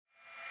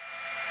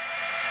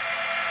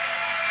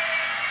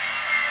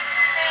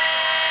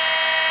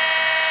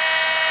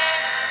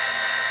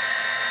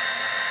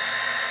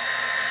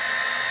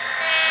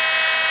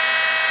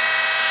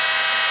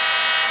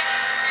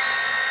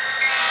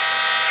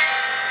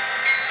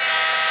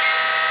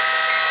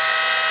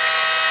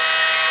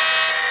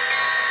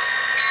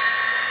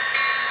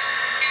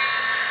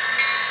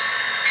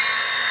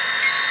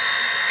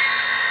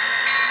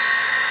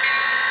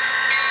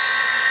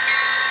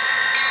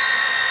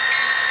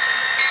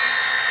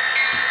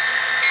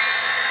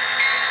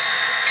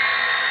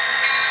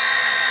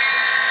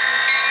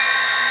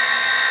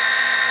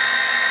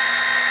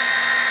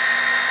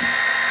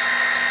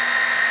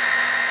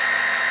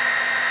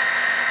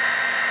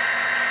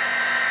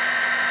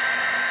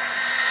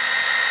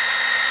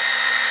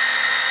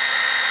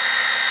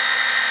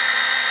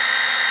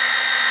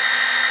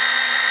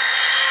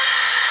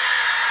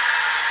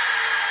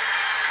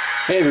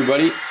Hey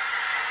everybody,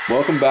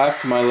 welcome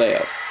back to my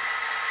layout.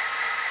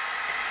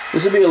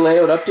 This will be a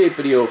layout update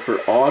video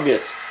for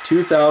August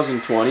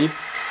 2020.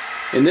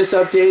 In this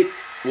update,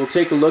 we'll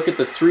take a look at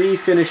the 3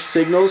 finished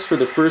signals for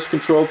the first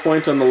control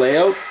point on the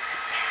layout,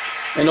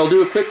 and I'll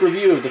do a quick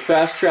review of the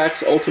Fast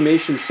Tracks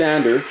Ultimation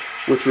Sander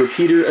with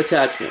repeater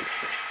attachment.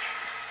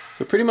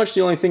 So pretty much the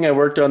only thing I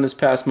worked on this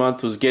past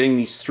month was getting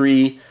these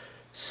 3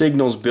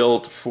 signals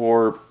built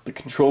for the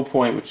control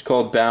point, which is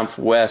called Banff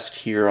West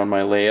here on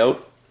my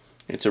layout.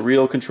 It's a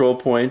real control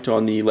point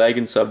on the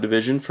Lagan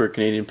subdivision for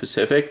Canadian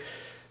Pacific.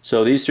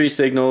 So these 3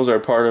 signals are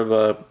part of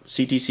a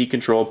CTC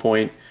control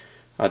point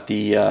at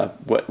the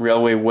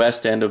railway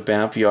west end of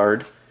Banff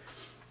Yard.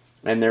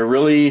 And they're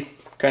really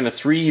kind of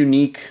 3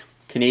 unique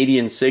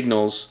Canadian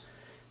signals,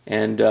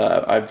 and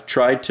I've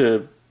tried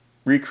to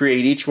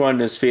recreate each one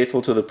as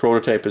faithful to the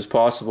prototype as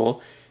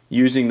possible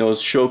using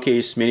those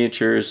showcase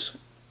miniatures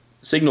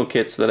signal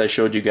kits that I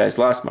showed you guys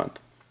last month.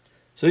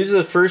 So these are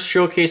the first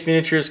showcase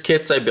miniatures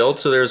kits I built,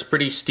 so there's a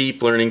pretty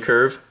steep learning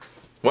curve.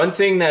 One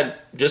thing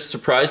that just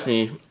surprised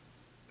me,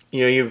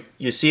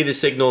 you see the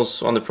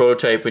signals on the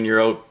prototype when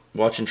you're out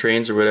watching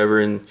trains or whatever,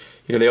 and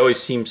they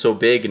always seem so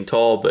big and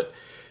tall, but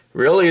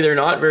really they're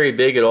not very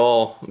big at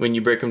all when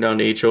you break them down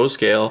to HO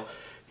scale.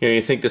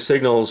 You think the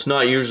signal's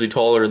not usually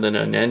taller than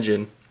an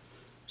engine,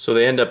 so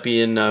they end up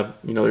being,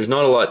 there's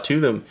not a lot to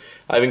them.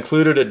 I've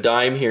included a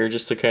dime here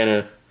just to kind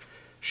of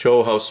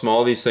show how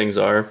small these things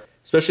are.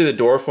 Especially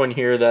the dwarf one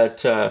here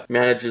that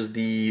manages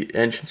the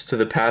entrance to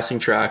the passing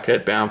track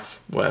at Banff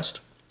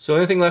West. So the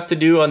only thing left to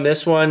do on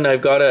this one,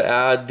 I've got to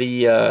add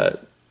the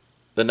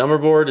number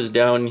board is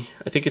down.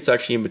 I think it's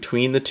actually in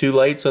between the 2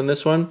 lights on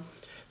this one.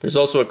 There's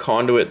also a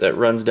conduit that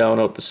runs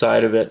down out the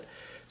side of it,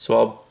 so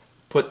I'll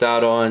put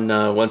that on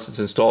once it's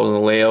installed in the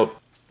layout.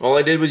 All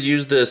I did was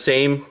use the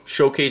same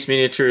showcase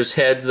miniatures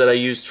heads that I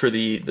used for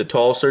the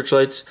tall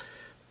searchlights,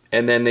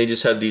 and then they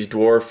just have these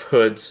dwarf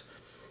hoods.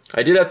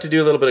 I did have to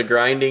do a little bit of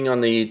grinding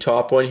on the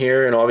top one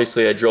here, and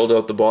obviously I drilled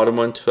out the bottom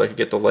one so I could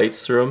get the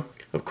lights through them.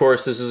 Of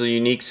course, this is a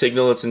unique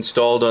signal that's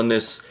installed on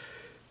this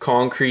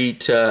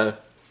concrete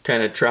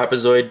kind of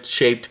trapezoid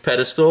shaped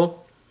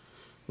pedestal.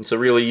 It's a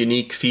really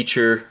unique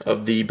feature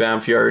of the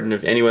Banff Yard, and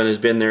if anyone has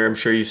been there, I'm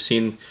sure you've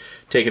seen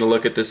taking a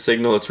look at this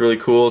signal. It's really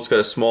cool. It's got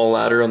a small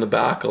ladder on the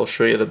back. I'll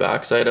show you the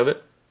back side of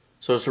it.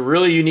 So it's a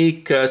really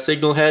unique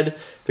signal head.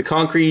 The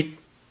concrete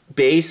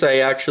base, I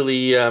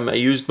actually I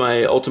used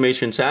my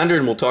Ultimation Sander,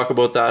 and we'll talk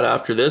about that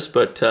after this,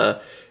 but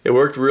it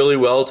worked really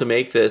well to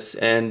make this,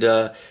 and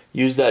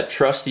used that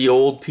trusty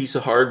old piece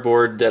of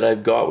hardboard that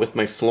I've got with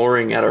my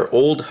flooring at our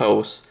old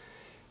house,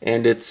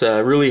 and it's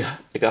really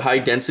like a high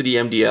density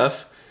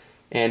MDF,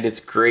 and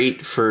it's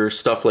great for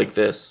stuff like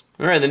this.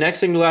 Alright, the next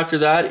signal after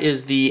that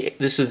is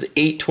this is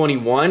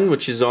 821,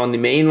 which is on the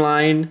main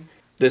line.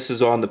 This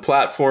is on the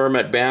platform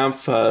at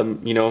Banff.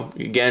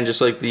 Again, just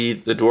like the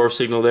dwarf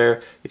signal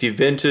there. If you've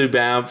been to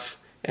Banff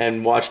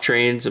and watched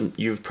trains,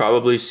 you've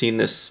probably seen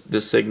this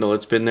signal.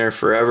 It's been there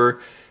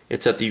forever.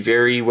 It's at the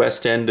very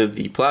west end of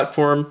the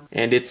platform,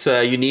 and it's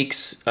a unique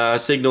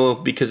signal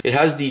because it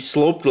has the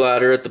sloped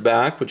ladder at the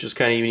back, which is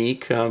kind of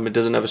unique. It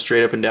doesn't have a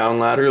straight up and down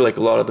ladder like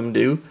a lot of them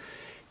do,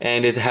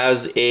 and it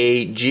has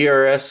a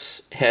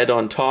GRS head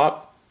on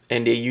top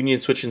and a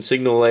union switch and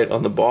signal light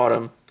on the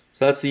bottom.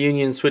 So that's the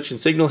union switch and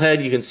signal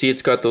head. You can see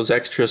it's got those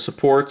extra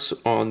supports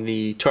on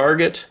the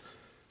target,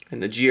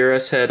 and the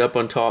GRS head up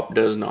on top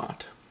does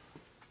not.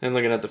 And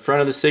looking at the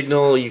front of the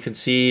signal, you can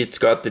see it's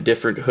got the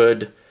different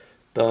hood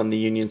on the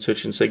union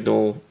switch and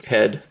signal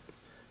head,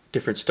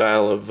 different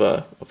style of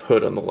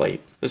hood on the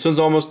light. This one's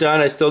almost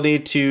done. I still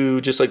need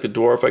to, just like the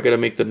dwarf, I gotta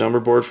make the number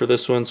board for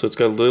this one. So it's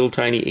got a little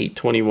tiny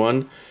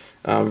 821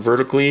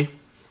 vertically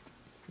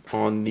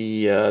on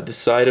the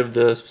side of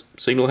the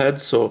signal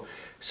head. So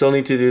still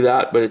need to do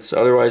that, but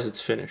otherwise it's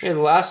finished. And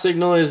the last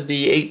signal is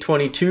the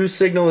 822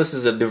 signal. This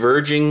is a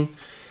diverging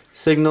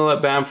signal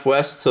at Banff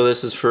West, so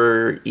this is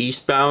for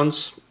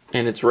eastbounds,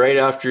 and it's right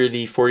after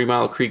the 40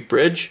 Mile Creek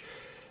Bridge.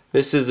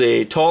 This is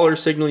a taller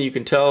signal. You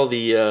can tell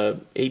the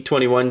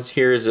 821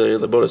 here is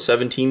about a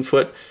 17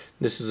 foot.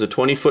 This is a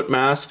 20 foot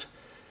mast.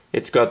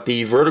 It's got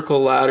the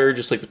vertical ladder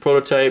just like the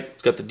prototype.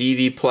 It's got the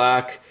DV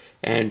plaque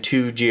and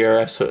 2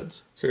 GRS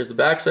hoods. So here's the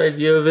backside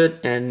view of it,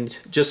 and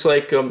just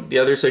like the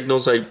other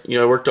signals, I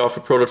worked off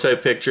of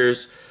prototype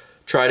pictures,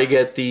 try to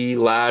get the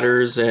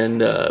ladders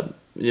and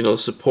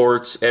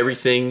supports,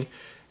 everything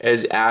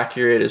as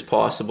accurate as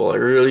possible. I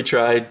really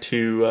tried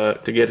to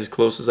get as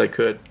close as I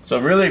could. So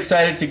I'm really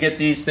excited to get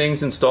these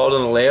things installed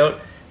on the layout.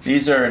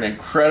 These are an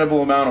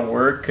incredible amount of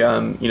work,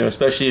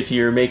 especially if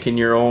you're making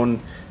your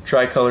own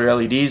tricolor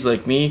LEDs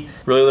like me.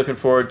 Really looking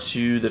forward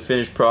to the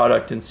finished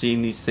product and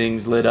seeing these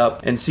things lit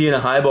up and seeing a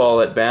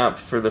highball at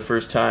Banff for the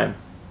first time.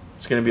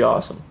 It's going to be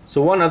awesome.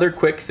 So one other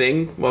quick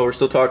thing while we're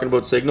still talking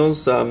about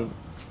signals, I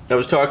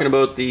was talking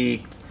about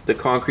the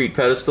concrete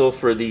pedestal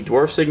for the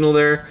dwarf signal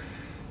there.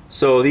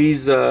 So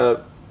these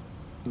are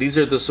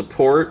the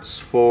supports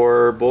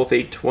for both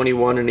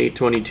 821 and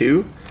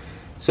 822.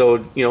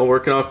 So, you know,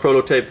 working off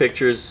prototype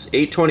pictures,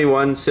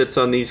 821 sits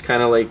on these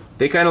kind of like,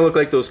 they kind of look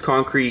like those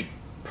concrete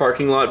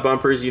parking lot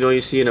bumpers, you know,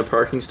 you see in a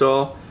parking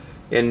stall,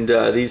 and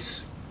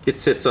it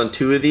sits on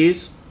 2 of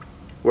these,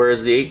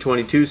 whereas the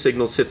 822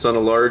 signal sits on a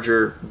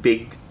larger,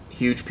 big,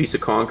 huge piece of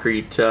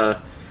concrete.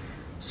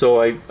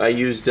 So I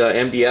used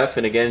MDF,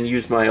 and again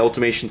used my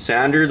Ultimation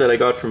Sander that I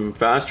got from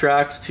Fast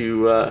Tracks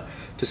to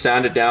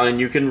sand it down. And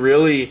you can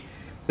really,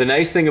 the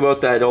nice thing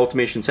about that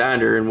Ultimation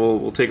Sander, and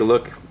we'll take a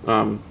look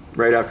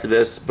right after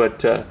this,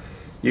 but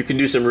you can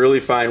do some really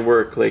fine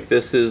work. Like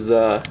this is,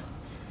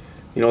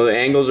 you know, the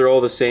angles are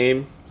all the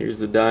same. Here's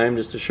the dime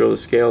just to show the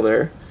scale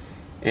there,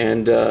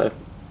 and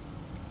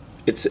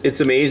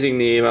it's amazing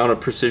the amount of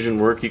precision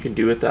work you can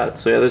do with that.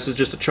 So yeah, this is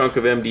just a chunk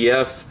of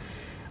MDF.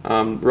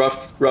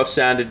 Rough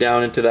sanded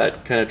down into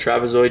that kind of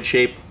trapezoid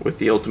shape with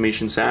the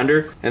Ultimation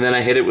Sander, and then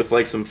I hit it with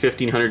like some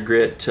 1500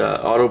 grit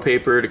auto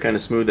paper to kind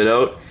of smooth it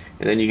out,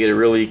 and then you get a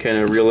really kind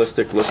of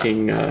realistic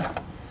looking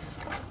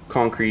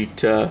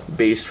concrete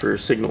base for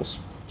signals.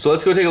 So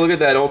let's go take a look at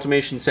that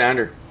Ultimation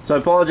Sander. So I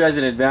apologize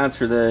in advance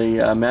for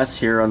the mess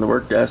here on the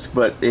work desk,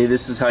 but hey,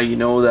 this is how you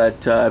know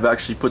that I've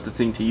actually put the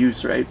thing to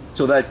use, right?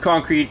 So that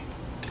concrete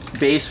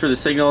base for the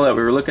signal that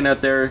we were looking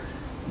at there,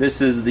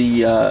 this is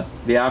the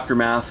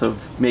aftermath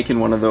of making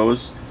one of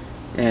those,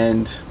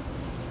 and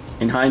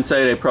in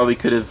hindsight I probably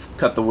could have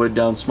cut the wood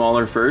down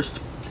smaller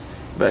first,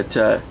 but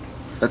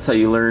that's how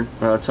you learn.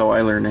 Well, that's how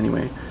I learn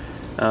anyway.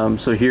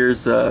 So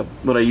here's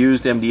what I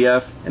used,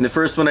 MDF, and the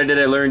first one I did,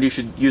 I learned you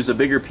should use a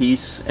bigger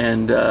piece,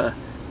 and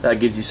that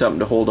gives you something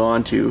to hold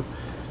on to.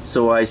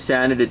 So I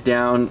sanded it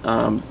down,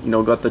 you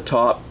know, got the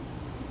top,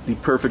 the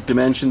perfect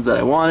dimensions that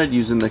I wanted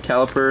using the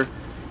caliper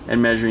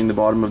and measuring the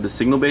bottom of the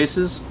signal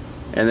bases.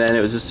 And then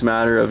it was just a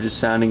matter of just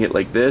sanding it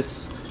like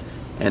this,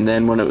 and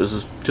then when it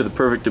was to the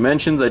perfect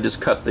dimensions, I just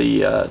cut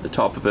the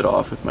top of it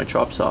off with my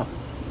chop saw.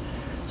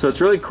 So it's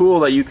really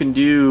cool that you can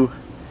do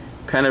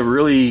kind of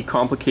really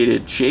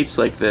complicated shapes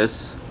like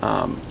this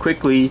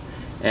quickly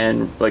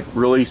and like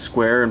really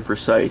square and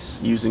precise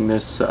using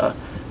this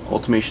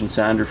Ultimation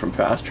Sander from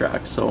Fast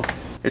Tracks. So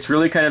it's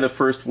really kind of the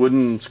first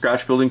wooden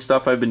scratch building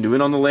stuff I've been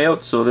doing on the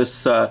layout. So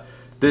this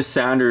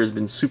sander has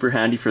been super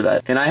handy for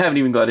that, and I haven't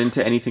even got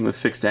into anything with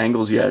fixed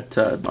angles yet.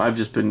 I've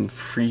just been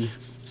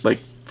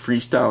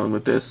freestyling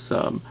with this,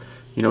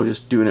 you know,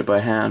 just doing it by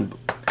hand.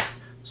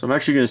 So I'm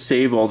actually going to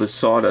save all this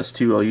sawdust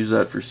too. I'll use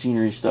that for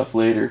scenery stuff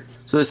later.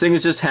 So this thing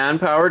is just hand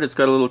powered. It's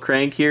got a little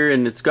crank here,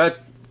 and it's got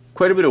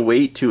quite a bit of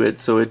weight to it,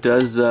 so it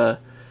does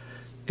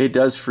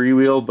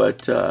freewheel,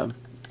 but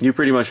you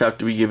pretty much have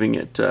to be giving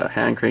it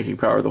hand cranking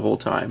power the whole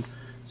time.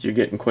 So you're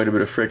getting quite a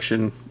bit of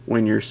friction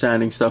when you're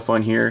sanding stuff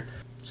on here.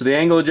 So the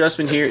angle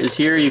adjustment here is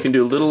here. You can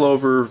do a little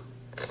over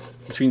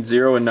between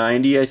 0 and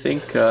 90, I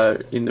think,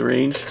 in the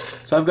range.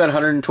 So I've got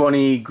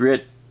 120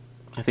 grit,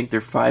 I think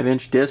they're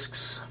 5-inch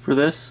discs for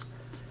this.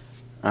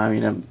 I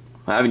mean,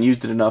 I haven't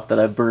used it enough that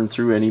I've burned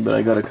through any, but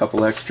I got a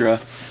couple extra.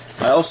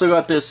 I also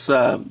got this,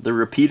 the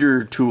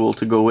repeater tool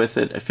to go with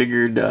it. I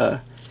figured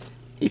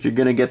if you're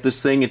gonna get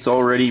this thing, it's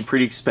already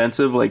pretty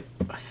expensive, like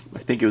I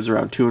think it was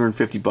around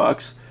 250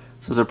 bucks.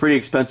 So it's a pretty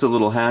expensive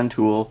little hand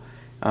tool.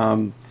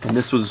 And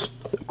this was,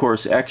 of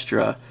course,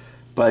 extra,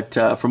 but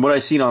from what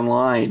I've seen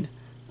online,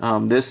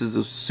 this is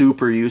a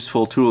super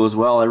useful tool as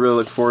well. I really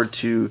look forward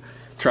to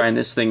trying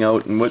this thing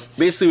out. And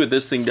basically what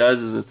this thing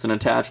does is it's an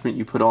attachment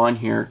you put on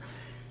here,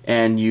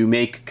 and you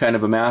make kind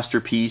of a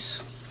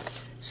masterpiece,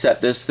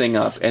 set this thing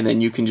up, and then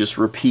you can just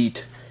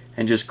repeat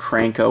and just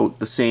crank out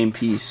the same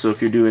piece. So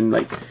if you're doing,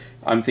 like,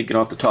 I'm thinking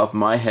off the top of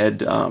my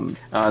head,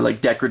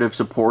 like decorative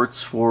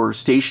supports for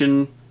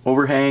station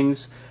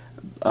overhangs,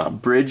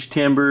 bridge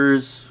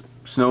timbers,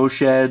 snow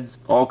sheds,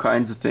 all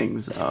kinds of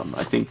things.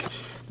 I think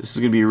this is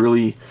going to be a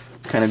really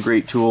kind of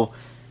great tool.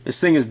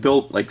 This thing is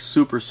built like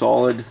super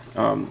solid.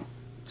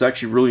 It's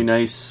actually really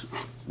nice,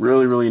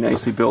 really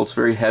nicely built. It's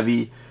very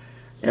heavy.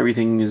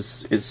 Everything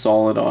is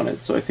solid on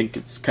it. So I think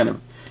it's kind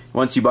of,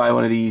 once you buy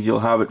one of these,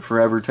 you'll have it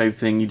forever type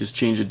thing. You just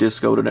change the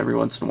disc out every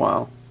once in a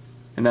while,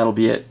 and that'll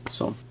be it.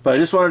 So, but I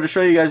just wanted to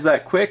show you guys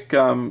that quick.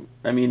 I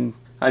mean,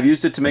 I've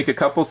used it to make a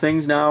couple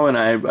things now, and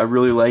I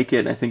really like it,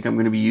 and I think I'm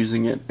going to be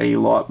using it a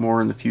lot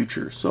more in the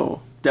future.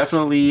 So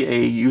definitely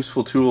a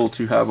useful tool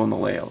to have on the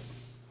layout.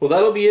 Well,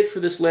 that'll be it for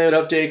this layout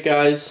update,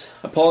 guys.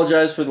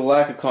 Apologize for the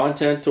lack of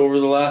content over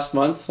the last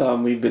month.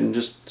 We've been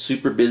just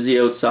super busy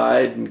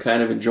outside and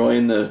kind of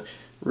enjoying the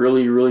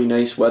really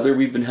nice weather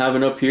we've been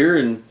having up here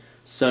in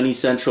sunny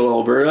central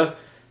Alberta.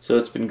 So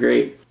it's been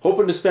great.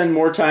 Hoping to spend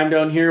more time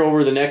down here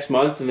over the next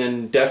month, and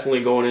then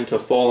definitely going into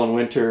fall and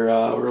winter.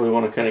 I really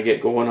want to kind of get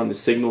going on the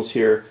signals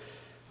here.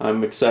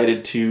 I'm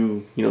excited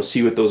to, you know,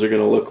 see what those are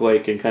going to look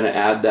like and kind of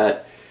add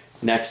that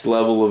next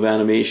level of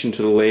animation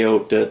to the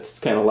layout that's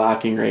kind of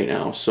lacking right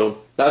now.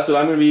 So that's what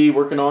I'm going to be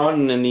working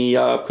on in the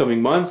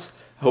upcoming months.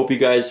 I hope you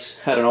guys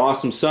had an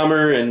awesome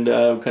summer and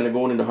kind of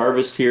going into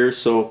harvest here.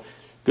 So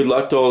good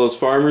luck to all those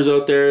farmers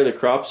out there. The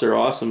crops are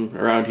awesome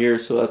around here,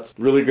 so that's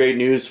really great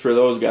news for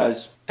those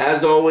guys.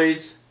 As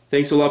always,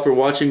 thanks a lot for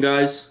watching,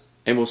 guys,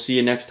 and we'll see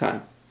you next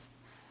time.